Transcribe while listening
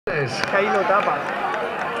Ahí lo tapa.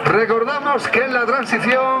 Recordamos que en la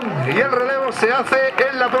transición y el relevo se hace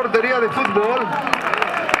en la portería de fútbol.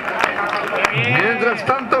 Mientras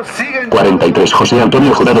tanto siguen 43 José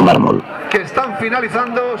Antonio Jurado Mármol, que están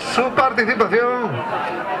finalizando su participación.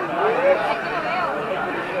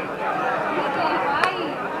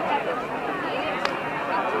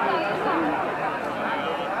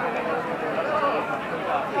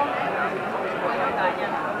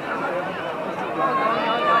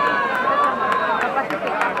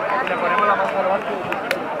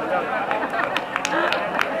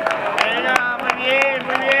 Venga, muy bien,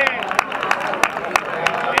 muy bien.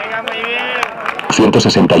 Venga, muy bien.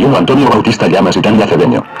 161 Antonio Bautista Llamas y Tania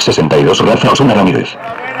Cedeño, 62 Rafa Osuna Ramírez,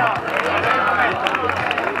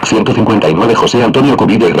 159 José Antonio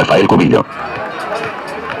Cubillo y Rafael Cubillo,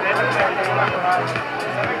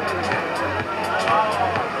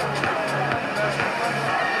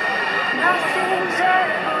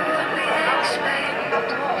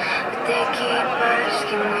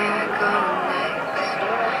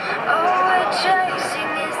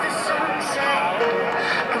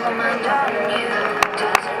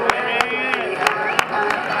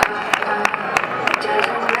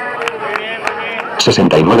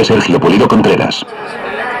 69 Sergio Pulido Contreras,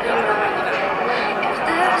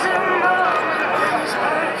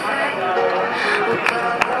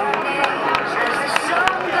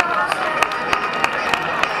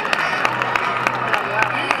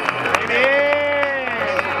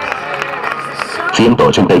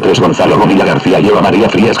 183 Gonzalo Bonilla García y Eva María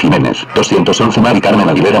Frías Jiménez, 211 Mari Carmen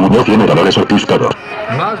Aguilera Muñoz y M. Dolores Ortiz Toro.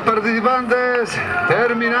 Más participantes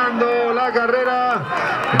terminando la carrera.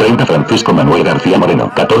 30 Francisco Manuel García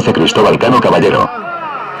Moreno, 14 Cristóbal Cano Caballero.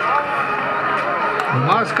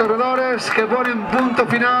 Más corredores que ponen punto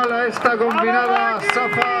final a esta combinada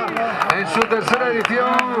Safa en su tercera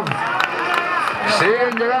edición.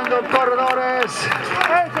 Siguen llegando corredores,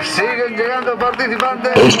 siguen llegando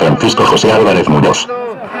participantes. Es Francisco José Álvarez Muñoz.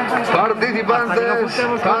 Participantes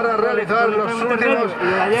para realizar los últimos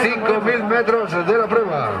 5.000 metros de la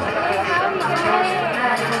prueba.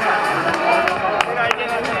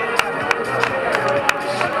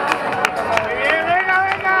 Venga,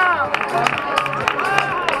 venga.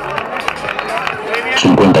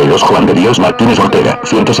 52 Juan de Dios Martínez Ortega,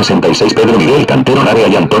 166 Pedro Miguel Cantero Narea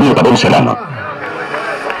y Antonio Pabón Serrano.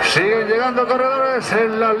 Siguen llegando corredores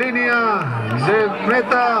en la línea de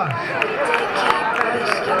meta.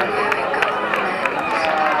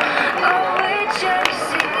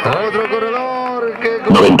 Otro corredor que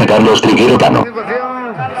 90 Carlos Triguero Cano.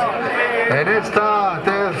 En esta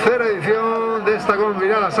tercera edición de esta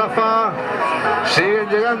combinada Safa siguen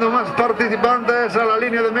llegando más participantes a la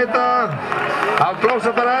línea de meta.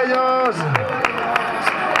 Aplauso para ellos.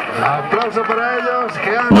 Aplauso para ellos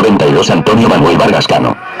que han 92 Antonio Manuel Vargas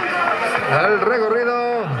Cano. el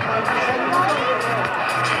recorrido.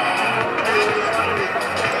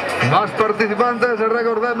 Más participantes,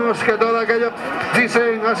 recordemos que todo aquello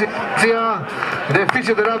dicen asistencia de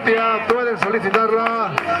fisioterapia pueden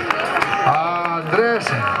solicitarla a Andrés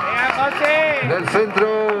del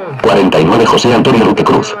centro 49 José Antonio Luque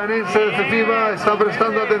Cruz. está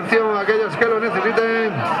prestando atención a aquellos que lo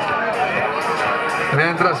necesiten.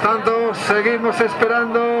 Mientras tanto, seguimos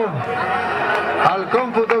esperando al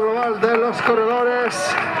cómputo global de los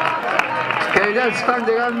corredores que ya están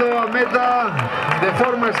llegando a meta de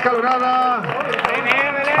forma escalonada.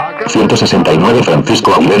 169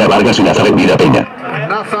 Francisco Aguilera Vargas y Nazaret Vida Peña.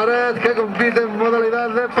 Nazaret, que compite en modalidad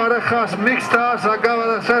de parejas mixtas,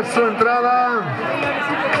 acaba de ser su entrada.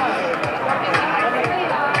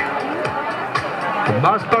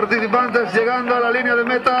 Más participantes llegando a la línea de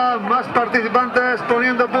meta, más participantes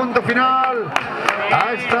poniendo punto final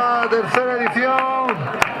a esta tercera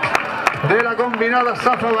edición de la combinada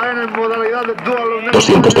Safa Baena en modalidad de dual.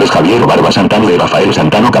 203 Javier Barba Santano y Rafael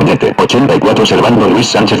Santano Cañete, 84 Servando Luis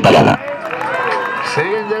Sánchez Parada.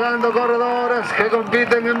 Siguen llegando corredores que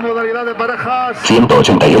compiten en modalidad de parejas.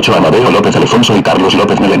 188 Amadeo López Alfonso y Carlos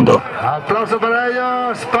López Melendo. Aplauso para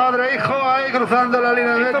ellos, padre e hijo, ahí cruzando la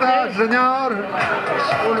línea de meta, señor.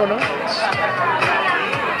 Uno, ¿no?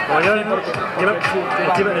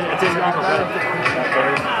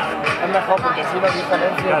 Es mejor porque si no hay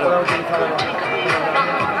diferencia puedo utilizar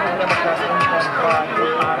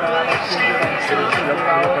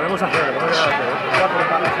Lo podemos hacer, lo podemos hacer.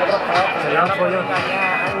 Sería un follón.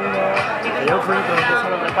 Sería un follón que se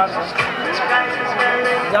lo reparto.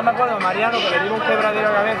 Ya me acuerdo, Mariano, que le dimos un quebradero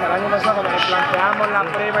a cabeza el año pasado cuando le planteamos la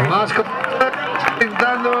prueba. Más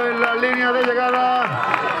pintando en la línea de llegada.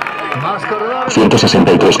 Más corredores.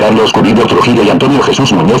 163 Carlos Cubillo Trujillo y Antonio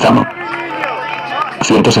Jesús Muñoz Amo.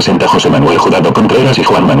 160 José Manuel Jurado Contreras y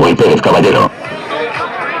Juan Manuel Pérez Caballero.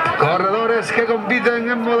 Corredores que compiten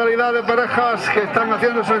en modalidad de parejas que están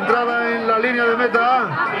haciendo su entrada en la línea de meta.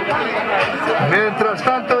 Mientras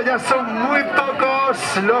tanto ya son muy pocos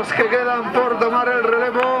los que quedan por tomar el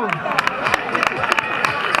relevo.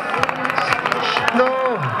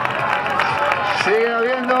 Sigue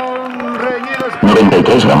habiendo un reñido.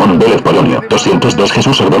 93 Ramón Vélez Polonio, 202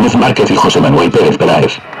 Jesús Ordóñez Márquez y José Manuel Pérez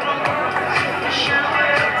Peláez.